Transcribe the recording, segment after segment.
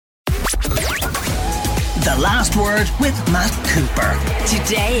The Last Word with Matt Cooper.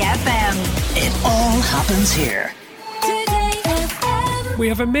 Today FM. It all happens here. We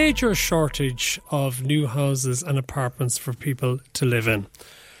have a major shortage of new houses and apartments for people to live in,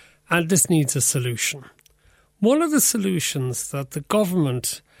 and this needs a solution. One of the solutions that the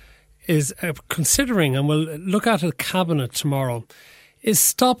government is considering, and will look at a cabinet tomorrow, is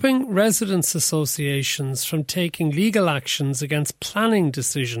stopping residents' associations from taking legal actions against planning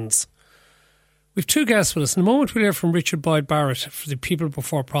decisions. We've two guests with us. In a moment we'll hear from Richard Boyd Barrett for the People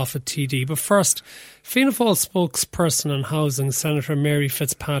Before Profit TD. But first, Fianna Fail Spokesperson on Housing, Senator Mary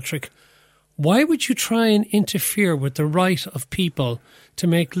Fitzpatrick. Why would you try and interfere with the right of people to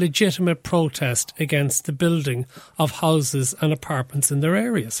make legitimate protest against the building of houses and apartments in their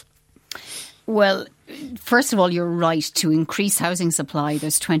areas? Well, first of all, you're right. To increase housing supply,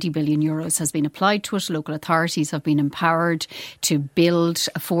 there's 20 billion euros has been applied to it. Local authorities have been empowered to build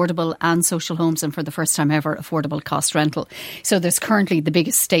affordable and social homes, and for the first time ever, affordable cost rental. So there's currently the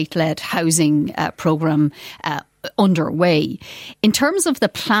biggest state-led housing programme underway. In terms of the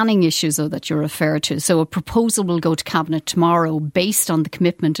planning issues, though, that you refer to, so a proposal will go to Cabinet tomorrow based on the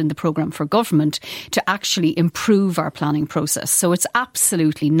commitment in the programme for government to actually improve our planning process. So it's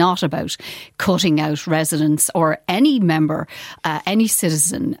absolutely not about cutting out residents or any member, any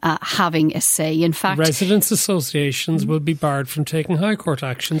citizen having a say. In fact, residents' associations will be barred from taking High Court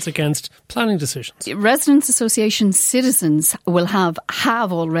actions against planning decisions. Residents' associations, citizens will have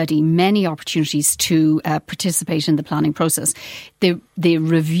already many opportunities to participate in the planning process. The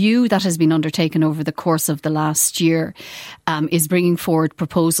review that has been undertaken over the course of the last year is bringing forward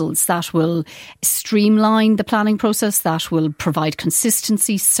proposals that will streamline the planning process, that will provide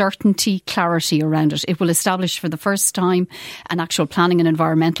consistency, certainty, clarity around it. It will establish for the first time an actual planning and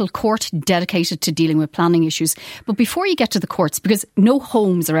environmental court dedicated to dealing with planning issues. But before you get to the courts, because no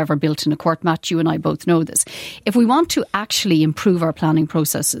homes are ever built in a court, Matt, you and I both know this, if we want to actually improve our planning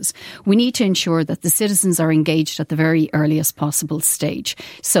processes, we need to ensure that the citizens are engaged at the very earliest possible stage.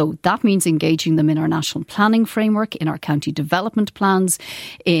 So that means engaging them in our national planning framework, in our county development plans,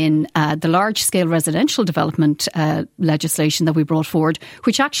 in the large-scale residential development legislation that we brought forward,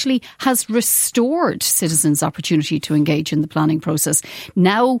 which actually has restored citizens' opportunity to engage in the planning process.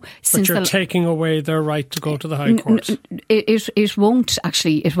 Now, since but you're taking away their right to go to the High Court.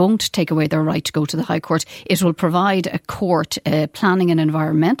 It won't take away their right to go to the High Court. It will provide a court, a planning and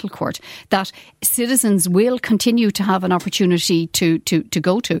environmental court, that citizens will continue to have an opportunity to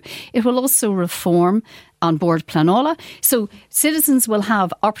go to. It will also reform on board Planola. So citizens will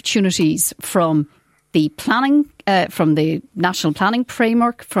have opportunities from the planning, from the national planning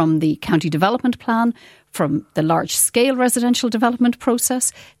framework, from the county development plan, from the large-scale residential development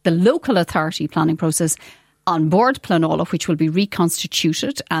process, the local authority planning process, on board Planola, which will be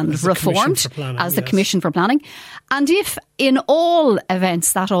reconstituted and reformed as the Commission for Planning. And if in all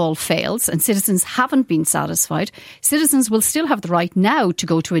events that all fails and citizens haven't been satisfied, citizens will still have the right now to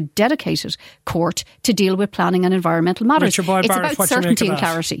go to a dedicated court to deal with planning and environmental matters. Richard Boyd Barrett, about certainty and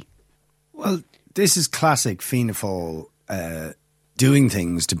clarity. Well, this is classic Fianna Fail doing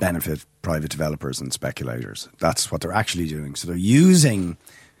things to benefit private developers and speculators. That's what they're actually doing. So they're using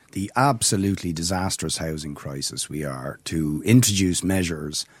the absolutely disastrous housing crisis we are to introduce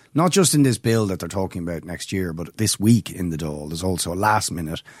measures, not just in this bill that they're talking about next year, but this week in the Dáil. There's also a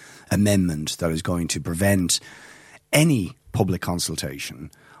last-minute amendment that is going to prevent any public consultation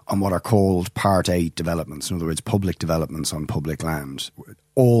on what are called Part 8 developments, in other words, public developments on public land.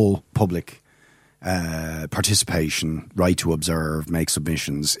 All public participation, right to observe, make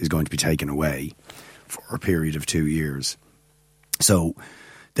submissions, is going to be taken away for a period of 2 years. So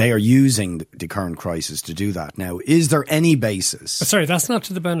they are using the current crisis to do that. Now, is there any basis? But sorry, that's not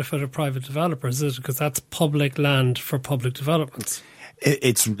to the benefit of private developers, is it? Because that's public land for public developments.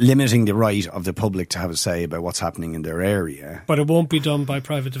 It's limiting the right of the public to have a say about what's happening in their area. But it won't be done by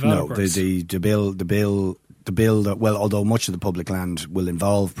private developers. No, the bill that, well, although much of the public land will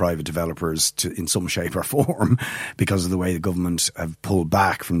involve private developers in some shape or form because of the way the government have pulled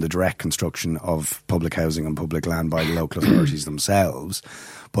back from the direct construction of public housing on public land by the local authorities themselves.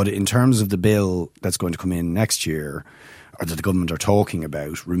 But in terms of the bill that's going to come in next year, or that the government are talking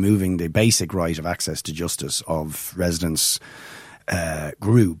about, removing the basic right of access to justice of residents,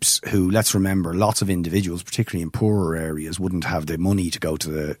 groups who, let's remember, lots of individuals, particularly in poorer areas, wouldn't have the money to go to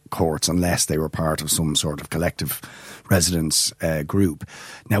the courts unless they were part of some sort of collective residents group.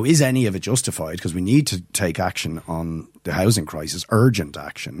 Now, is any of it justified? Because we need to take action on the housing crisis, urgent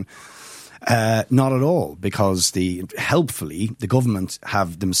action. Not at all, because helpfully the government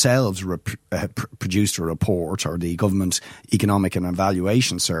have themselves produced a report, or the Government Economic and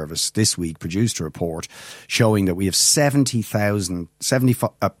Evaluation Service this week produced a report showing that we have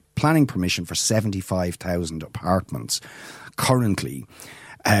planning permission for 75,000 apartments currently.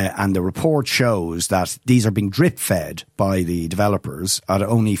 And the report shows that these are being drip fed by the developers at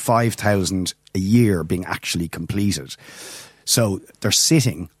only 5,000 a year being actually completed. So they're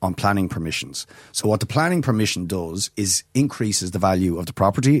sitting on planning permissions. So what the planning permission does is increases the value of the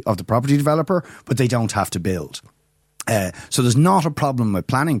property developer, but they don't have to build. So there's not a problem with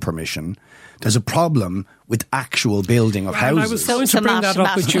planning permission. There's a problem with actual building of houses. And I was going to bring that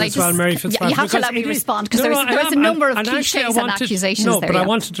up with you as well, Mary Fitzpatrick. You have to let me respond, because there's a number of cliches and accusations there. But I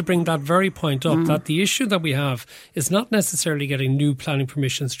wanted to bring that very point up, that the issue that we have is not necessarily getting new planning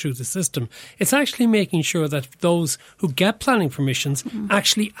permissions through the system. It's actually making sure that those who get planning permissions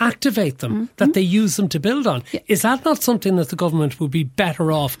actually activate them, that they use them to build on. Yeah. Is that not something that the government would be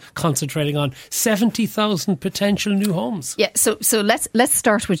better off concentrating on? 70,000 potential new homes. Yeah, so let's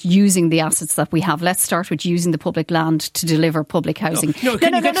start with using the assets that we have. Let's start with using the public land to deliver public housing. No,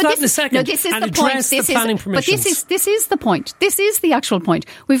 this is the point. This is the point. This is the actual point.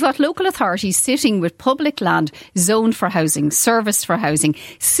 We've got local authorities sitting with public land zoned for housing, serviced for housing,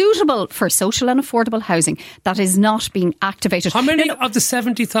 suitable for social and affordable housing, that is not being activated. How many of the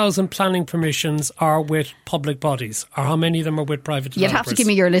 70,000 planning permissions are with public bodies, or how many of them are with private developers? You'd have to give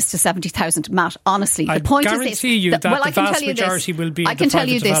me your list of 70,000, Matt. Honestly, the point is this. I guarantee you that the vast majority will be the private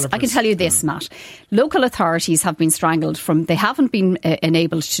developers. I can tell you this, Matt. Local authorities have been strangled they haven't been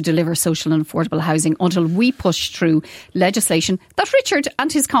enabled to deliver social and affordable housing until we push through legislation that Richard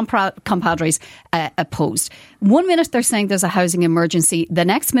and his compadres opposed. 1 minute they're saying there's a housing emergency. The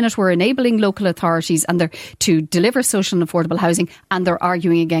next minute we're enabling local authorities to deliver social and affordable housing, and they're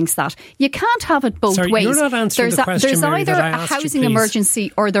arguing against that. You can't have it both ways. You're not answering the question, there's Mary, either that I a asked housing you,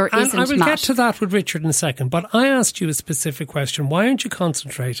 emergency or there isn't. I will Matt. get to that with Richard in a second, but I asked you a specific question. Why aren't you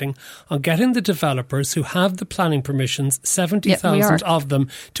concentrating on getting the developers who have the planning permissions, 70,000 of them,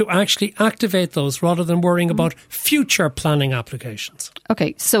 to actually activate those rather than worrying about future planning applications?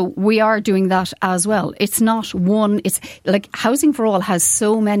 Okay, so we are doing that as well. It's not one. It's like Housing for All has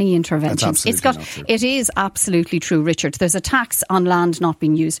so many interventions. It is absolutely true, Richard. There's a tax on land not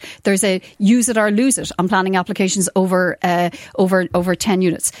being used. There's a use it or lose it on planning applications over 10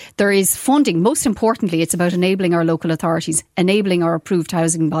 units. There is funding. Most importantly, it's about enabling our local authorities, enabling our approved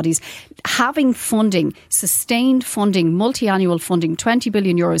housing bodies, having funding, sustained funding, multi-annual funding, 20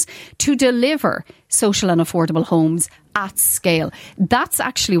 billion euros to deliver social and affordable homes at scale. That's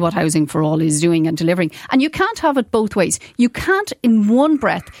actually what Housing for All is doing and delivering. And you can't have it both ways. You can't in one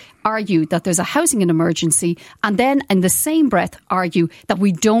breath argue that there's a housing emergency and then in the same breath argue that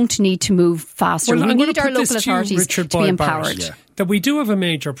we don't need to move faster. We need our local authorities to be empowered. Barrett, that we do have a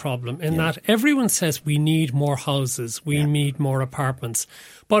major problem in that everyone says we need more houses, we need more apartments.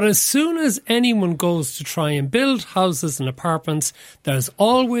 But as soon as anyone goes to try and build houses and apartments, there's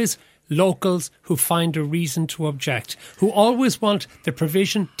always locals who find a reason to object, who always want the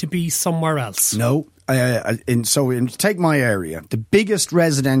provision to be somewhere else. No. Take my area. The biggest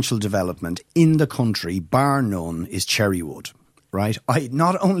residential development in the country, bar none, is Cherrywood. Right?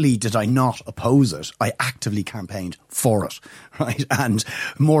 Not only did I not oppose it, I actively campaigned for it. Right? And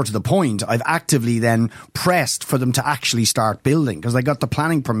more to the point, I've actively then pressed for them to actually start building, because they got the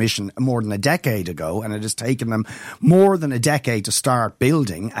planning permission more than a decade ago, and it has taken them more than a decade to start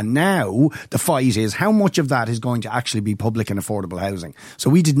building. And now the fight is how much of that is going to actually be public and affordable housing. So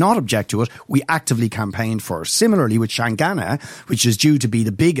we did not object to it. We actively campaigned for it. Similarly with Shangana, which is due to be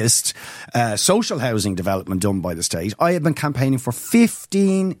the biggest social housing development done by the state, I have been campaigning for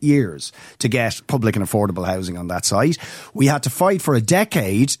 15 years to get public and affordable housing on that site. We had to fight for a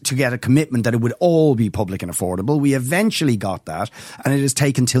decade to get a commitment that it would all be public and affordable. We eventually got that, and it has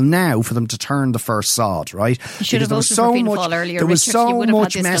taken till now for them to turn the first sod, right? You should have voted for Fianna Fail earlier, there was so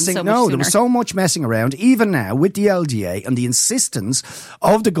much messing. There was so much messing around. Even now with the LDA and the insistence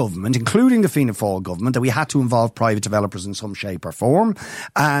of the government, including the Fianna Fail government, that we had to involve private developers in some shape or form.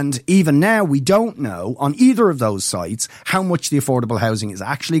 And even now we don't know on either of those sites how much the affordable housing is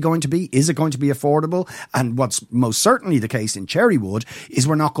actually going to be. Is it going to be affordable? And what's most certainly the case in Cherrywood is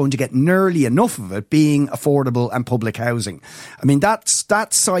we're not going to get nearly enough of it being affordable and public housing. I mean, that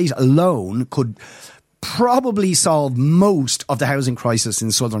site alone could probably solve most of the housing crisis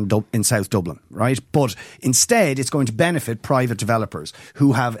in in South Dublin, right? But instead, it's going to benefit private developers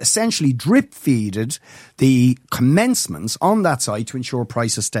who have essentially drip-feeded the commencements on that site to ensure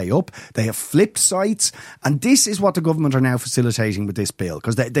prices stay up. They have flipped sites, and this is what the government are now facilitating with this bill,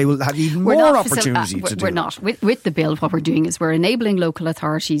 because they will have even more opportunity to do. We're not. With the bill, what we're doing is we're enabling local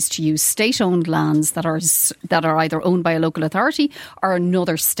authorities to use state-owned lands that are either owned by a local authority or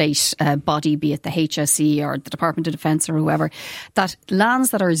another state body, be it the HSE or the Department of Defence or whoever, that lands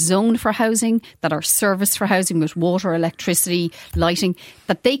that are zoned for housing, that are serviced for housing with water, electricity, lighting,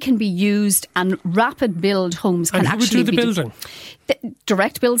 that they can be used, and rapid build homes can actually be... And who would do the building?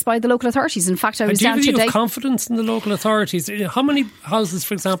 Direct builds by the local autherities. In fact, I was down today... Do you have confidence in the local authorities? How many houses,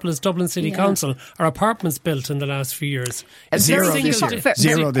 for example, as Dublin City Council, or apartments built in the last few years? Zero this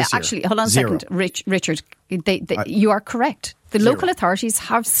year. Actually, hold on a second, Richard. You are correct. The local authorities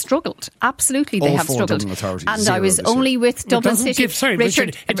have struggled. Absolutely, they have struggled. And I was only with Dublin City.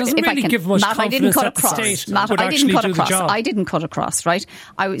 Richard, it doesn't really give much confidence that the state would actually do the job. I didn't cut across, right?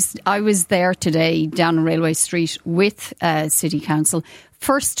 I was there today down on Railway Street with City Council.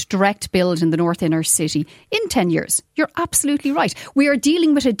 First direct build in the North Inner City in 10 years. You're absolutely right. We are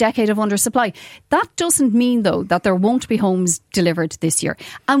dealing with a decade of undersupply. That doesn't mean, though, that there won't be homes delivered this year.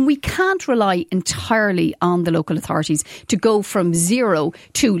 And we can't rely entirely on the local authorities to go from zero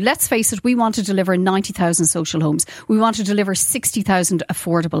to, let's face it, we want to deliver 90,000 social homes. We want to deliver 60,000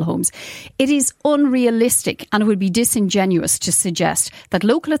 affordable homes. It is unrealistic, and it would be disingenuous to suggest that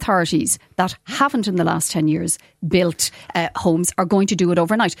local authorities that haven't in the last 10 years built homes are going to do it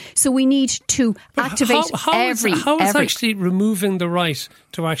overnight. So we need to activate how is actually removing the right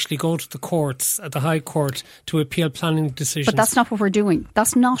to actually go to the courts, at the High Court, to appeal planning decisions? But that's not what we're doing.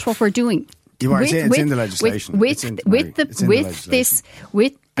 That's not what we're doing. You are saying it's in the legislation. With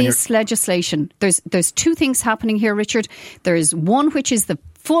this legislation, there's two things happening here, Richard. There is one which is the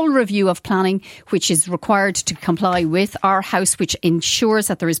full review of planning, which is required to comply with our House, which ensures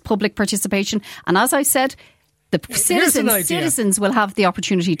that there is public participation. And as I said, the citizens will have the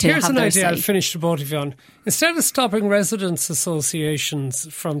opportunity to have their say. Here's an idea I'll finish the both of you on. Instead of stopping residents'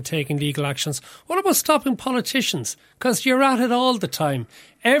 associations from taking legal actions, what about stopping politicians? Because you're at it all the time.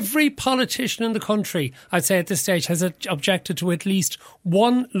 Every politician in the country, I'd say at this stage, has objected to at least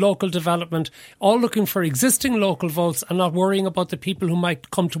one local development, all looking for existing local votes and not worrying about the people who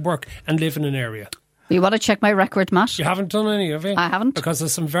might come to work and live in an area. You want to check my record, Matt? You haven't done any, have you? I haven't. Because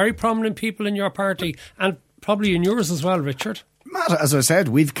there's some very prominent people in your party, and probably in yours as well, Richard. Matt, as I said,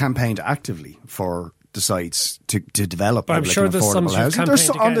 we've campaigned actively for the sites to develop public and affordable housing. There's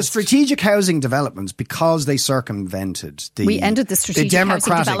on the strategic housing developments, because they circumvented we ended the strategic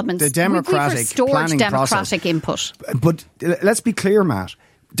housing developments. The democratic planning democratic input. But let's be clear, Matt.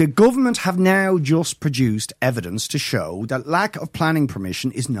 The government have now just produced evidence to show that lack of planning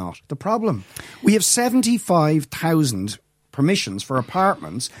permission is not the problem. We have 75,000 permissions for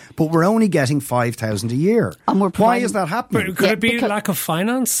apartments, but we're only getting 5,000 a year. Why is that happening? Could it be lack of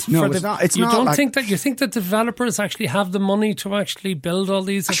finance? No, it's not. It's you not. Don't think that you think that developers actually have the money to actually build all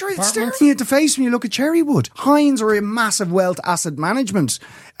these apartments? It's staring you at the face when you look at Cherrywood. Hines are a massive wealth asset management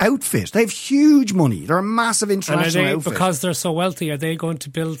outfit. They have huge money. They're a massive international outfit. Because they're so wealthy, are they going to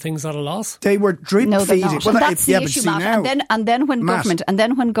build things at a loss? They were drip feeding. Well, that's the issue, Matt. And then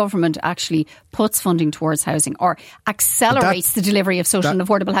when government actually puts funding towards housing or accelerates the delivery of social and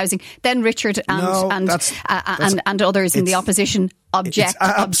affordable housing, then Richard and others in the opposition object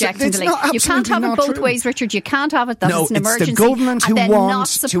and delay. You can't have it both ways, Richard. You can't have it that it's an emergency the government and who then want not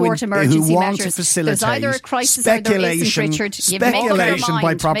support emergency measures. There's either a crisis or there isn't, Richard. Speculation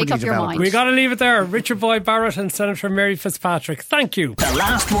by property developers. We got to leave it there. Richard Boyd Barrett and Senator Mary Fitzpatrick. Thank you. The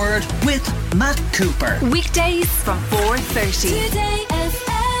Last Word with Matt Cooper. Weekdays from 4:30. Today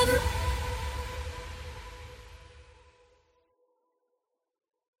FM.